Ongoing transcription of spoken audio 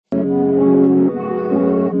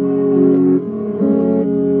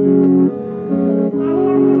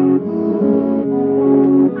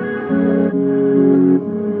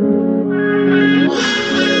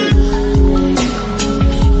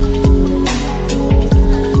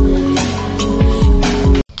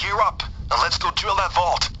that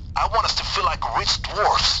vault. I want us to feel like rich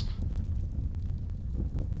dwarfs.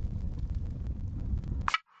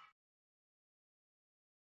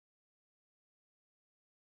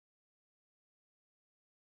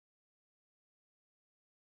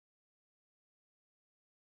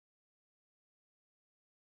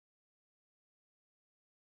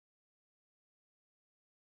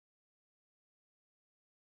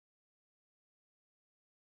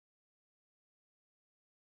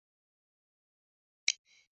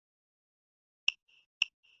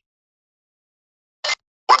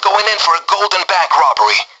 We're going in for a golden bank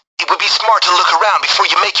robbery. It would be smart to look around before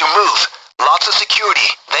you make your move. Lots of security,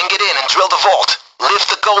 then get in and drill the vault. Lift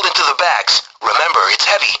the gold into the bags. Remember, it's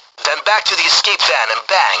heavy. Then back to the escape van and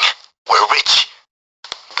bang. We're rich.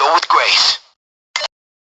 Go with grace.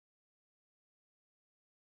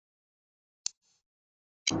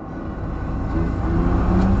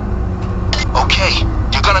 Okay,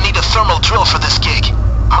 you're gonna need a thermal drill for this gig.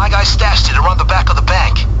 My guy stashed it around the back of the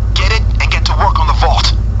bank. Get it and get to work on the vault.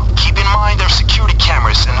 Keep in mind there's security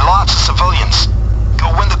cameras and lots of civilians. Go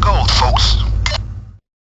win the gold, folks.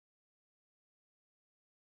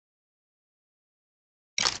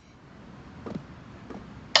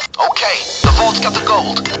 Okay, the vault's got the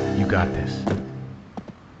gold. You got this.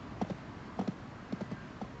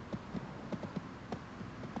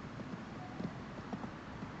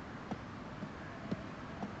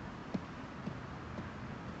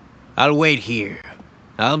 I'll wait here.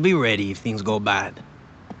 I'll be ready if things go bad.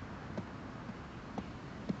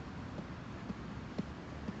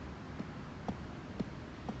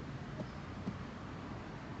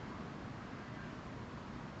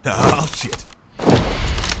 Oh, shit.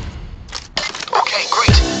 Okay,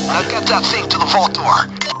 great. Now get that thing to the vault door.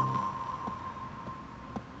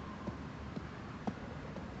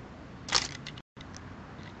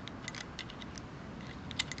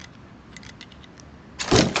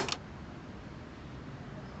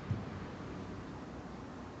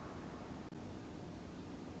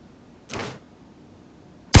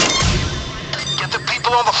 Get the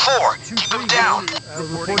people on the floor. Keep them down.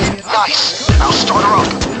 Nice. Now start her up.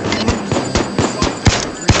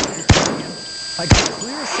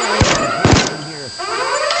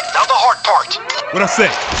 Now the hard part. What I say?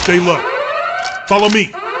 Stay low. Follow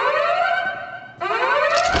me.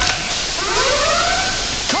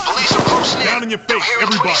 Police are closing in. Down in your face, Here in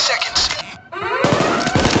 20 everybody. seconds.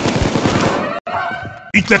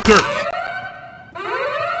 Eat that dirt.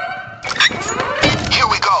 Here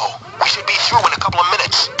we go. We should be through in a couple of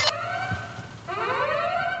minutes.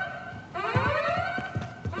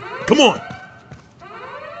 Come on.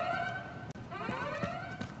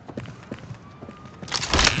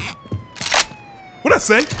 What I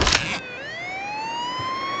say?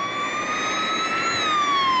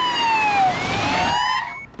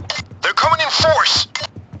 They're coming in force.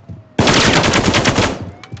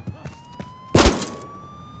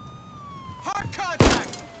 Hard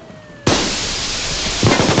contact!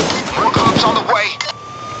 More cops on the way.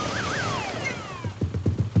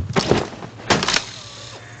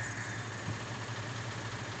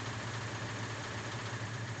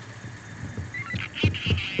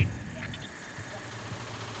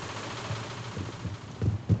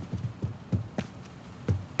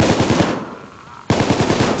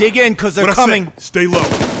 Dig in, cause they're What coming. I say? Stay low.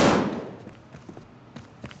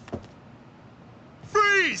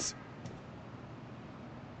 Freeze!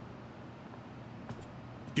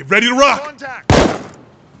 Get ready to rock. Contact!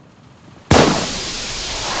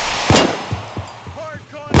 Hard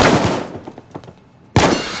contact!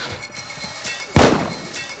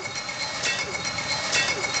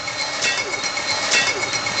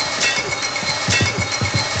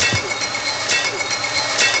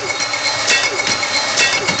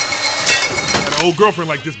 Had an old girlfriend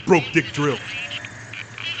like this broke dick drill.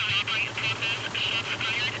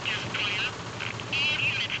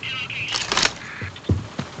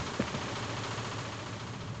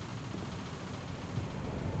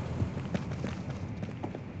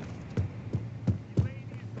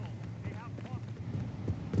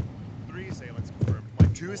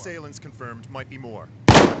 Two assailants confirmed, might be more.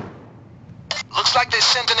 Looks like they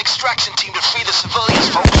sent an extraction team to free the civilians,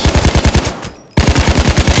 folks.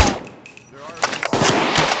 There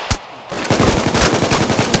are...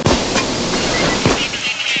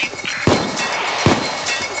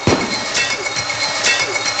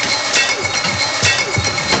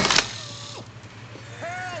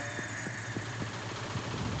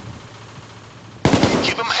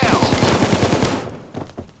 Give them hell.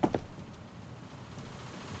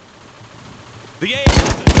 The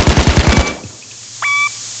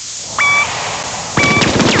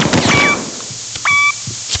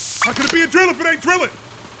How can it be a drill if it ain't drilling?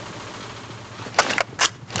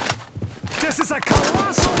 This is a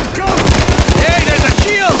colossal ghost! Hey, there's a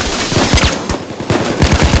shield!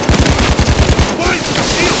 Boys,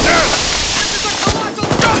 shield down! This is a colossal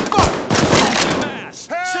gunboat!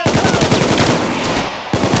 Fast!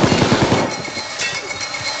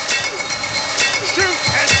 Shoot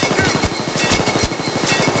and scoot!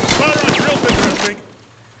 Fire on drill bit, I think.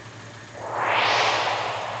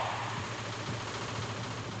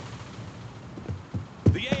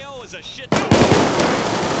 The AO is a shit.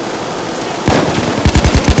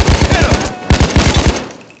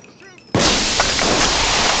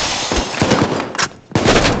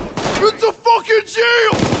 It's a fucking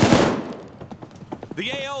shield!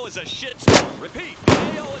 The AO is a shitstorm. Repeat,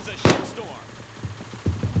 the AO is a shitstorm.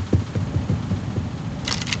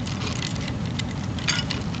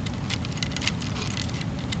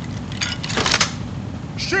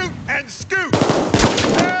 Shoot and scoot!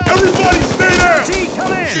 Everybody stay there! T,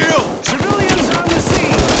 come in! Shield! Civilians on the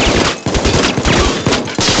scene!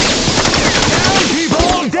 Down,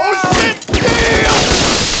 people! Down! Oh shit! Shield!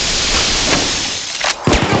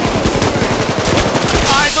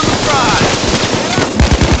 Eyes on the prize!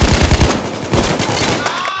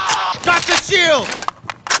 Got the shield!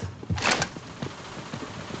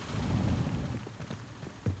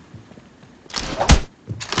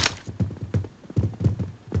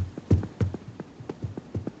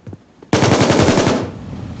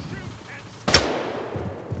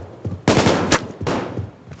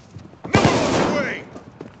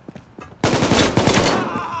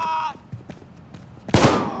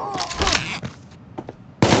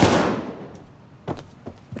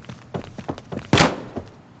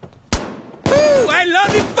 Ooh, I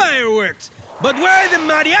love the fireworks! But where are the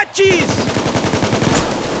mariachis?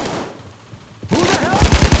 Who the hell?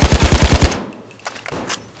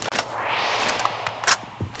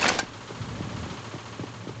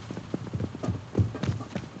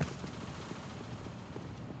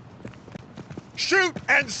 Shoot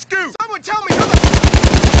and scoot! Someone tell me who the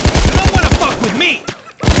You don't wanna fuck with me!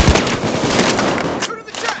 shoot in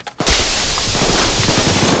the chest!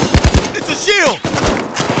 It's a shield!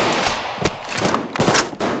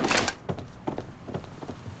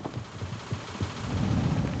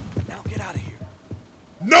 Now get out of here.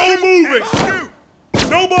 No moving! Scoot!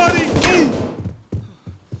 Nobody move!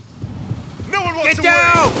 No one wants Get to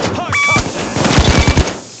down! win! Hard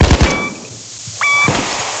contact!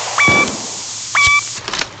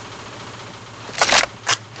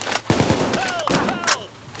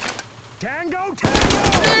 Tango,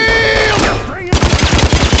 tango! Bring it!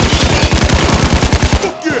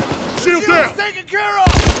 Fuck yeah! Shield down! Taken care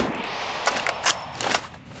of!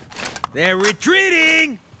 They're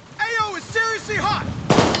retreating! AO is seriously hot!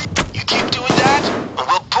 You keep doing that, and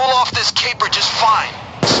we'll pull off this caper just fine.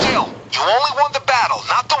 Still, you only won the battle,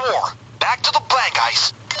 not the war. Back to the blank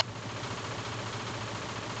ice.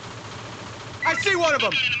 I see one of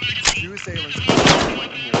them! Two assailants.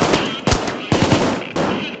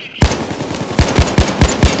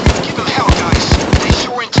 Give them hell, guys. They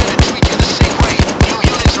sure intend to treat you the same way. New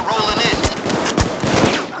units are rolling in.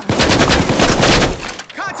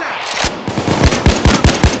 Contact!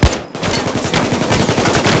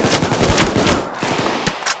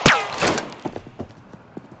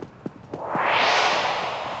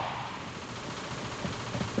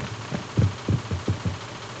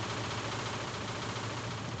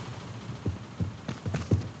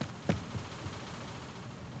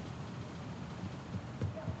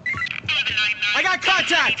 I got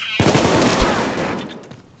contact!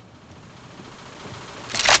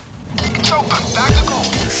 Choke them. Back to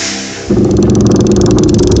goal.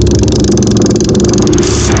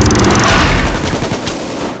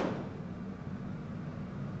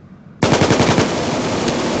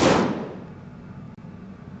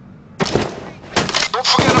 Don't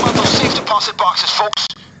forget about those safe deposit boxes, folks.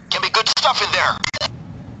 Can be good stuff in there.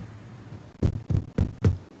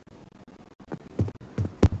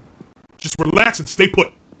 Just relax and stay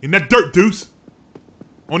put. In that dirt, Deuce.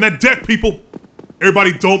 On that deck, people.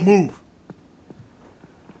 Everybody don't move.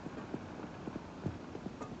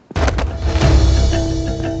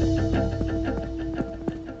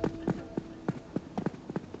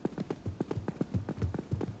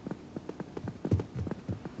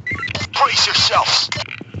 Brace yourselves.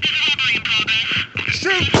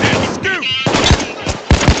 Shoot and scoot!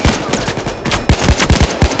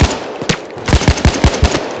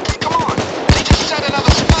 Come on. They just set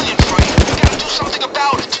another civilian free. We gotta do something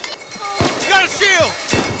about it. Got a shield!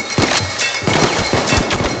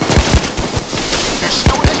 There's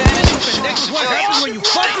no advantage in shooting This is what civilians. happens when you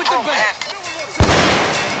fuck with the Stay calm, vet. man.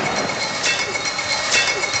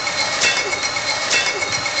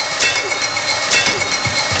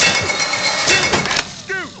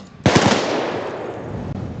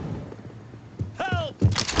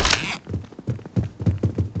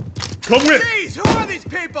 Come with. Jeez, who are these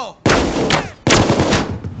people?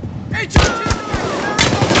 HRT!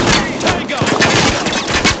 Tango!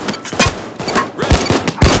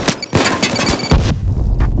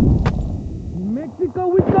 Mexico,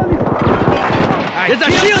 we call it. There's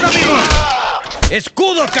a shield, amigo!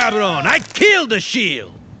 Escudo, cabrón! I killed the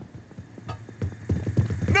shield!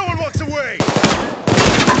 No one walks away!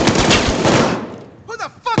 Who the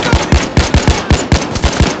fuck are these?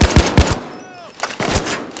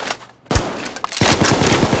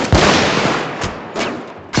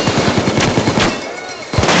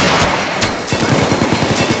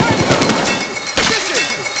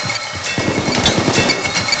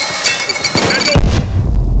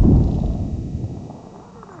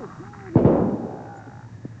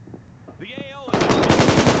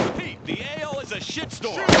 The AO is a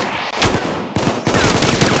shitstorm.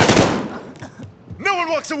 No one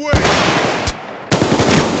walks away!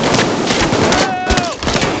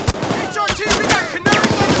 HRT, we got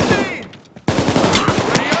canaries on the scene!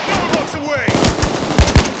 Ready up, no one walks away!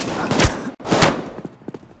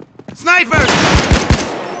 Snipers!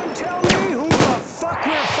 Tell me who the fuck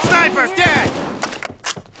we're fighting Snipers, here? dead!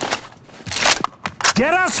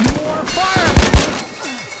 Get us more fire!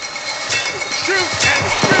 Shoot and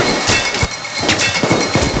shoot!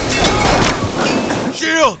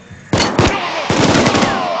 Shield!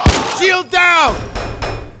 Shield down!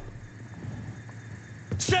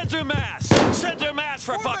 Center mass! Center mass,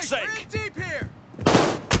 for fuck's We're in sake! deep here!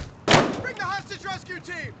 Bring the hostage rescue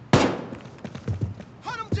team!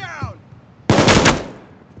 Hunt them down!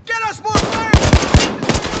 Get us more fire!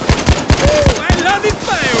 I love the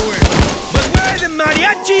fireworks! But where are the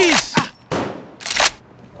mariachis?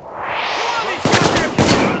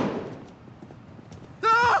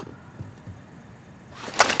 Ah!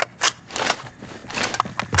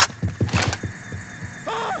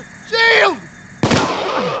 Shield!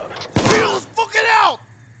 Shield is fucking out!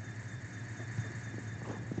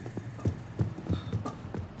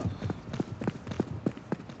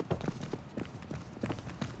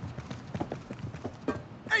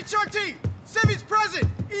 HRT! Civi's present!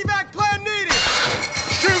 Evac plan needed!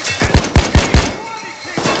 Shoot!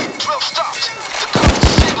 Drill stopped. The gun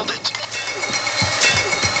disabled it.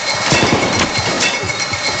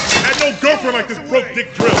 Had no girlfriend like this broke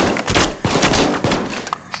dick drill.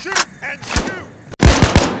 Shoot and scoot!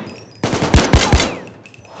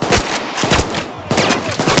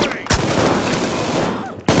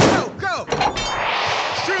 Go, go!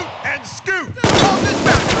 Shoot and scoot! Hold this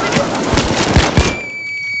back!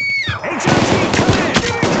 HRT, come in!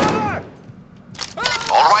 Give me cover!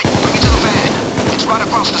 All right, bring it to the van. It's right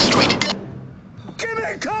across the street. Give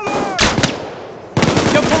me cover!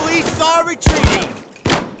 The police are retreating!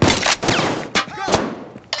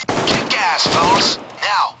 Kick ass, fellas.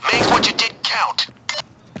 Now, make what you did count.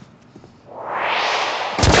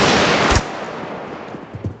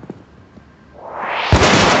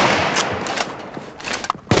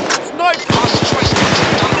 Sniper! Hostage rescue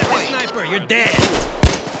team on the way. Sniper, you're dead!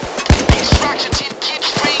 The extraction team keeps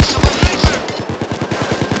freeing civilians.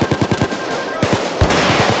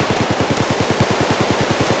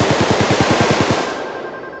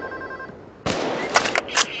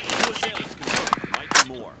 U.S. aliens confirmed. Might be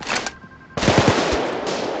more.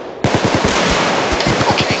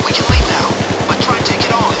 Okay, we can leave now, but try and take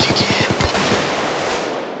it all if you can.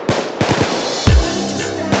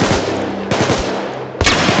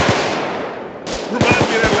 Reminds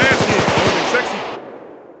me of that last gig. Only sexy.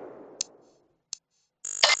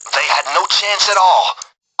 They had no chance at all.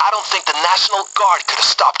 I don't think the National Guard could have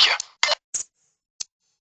stopped you.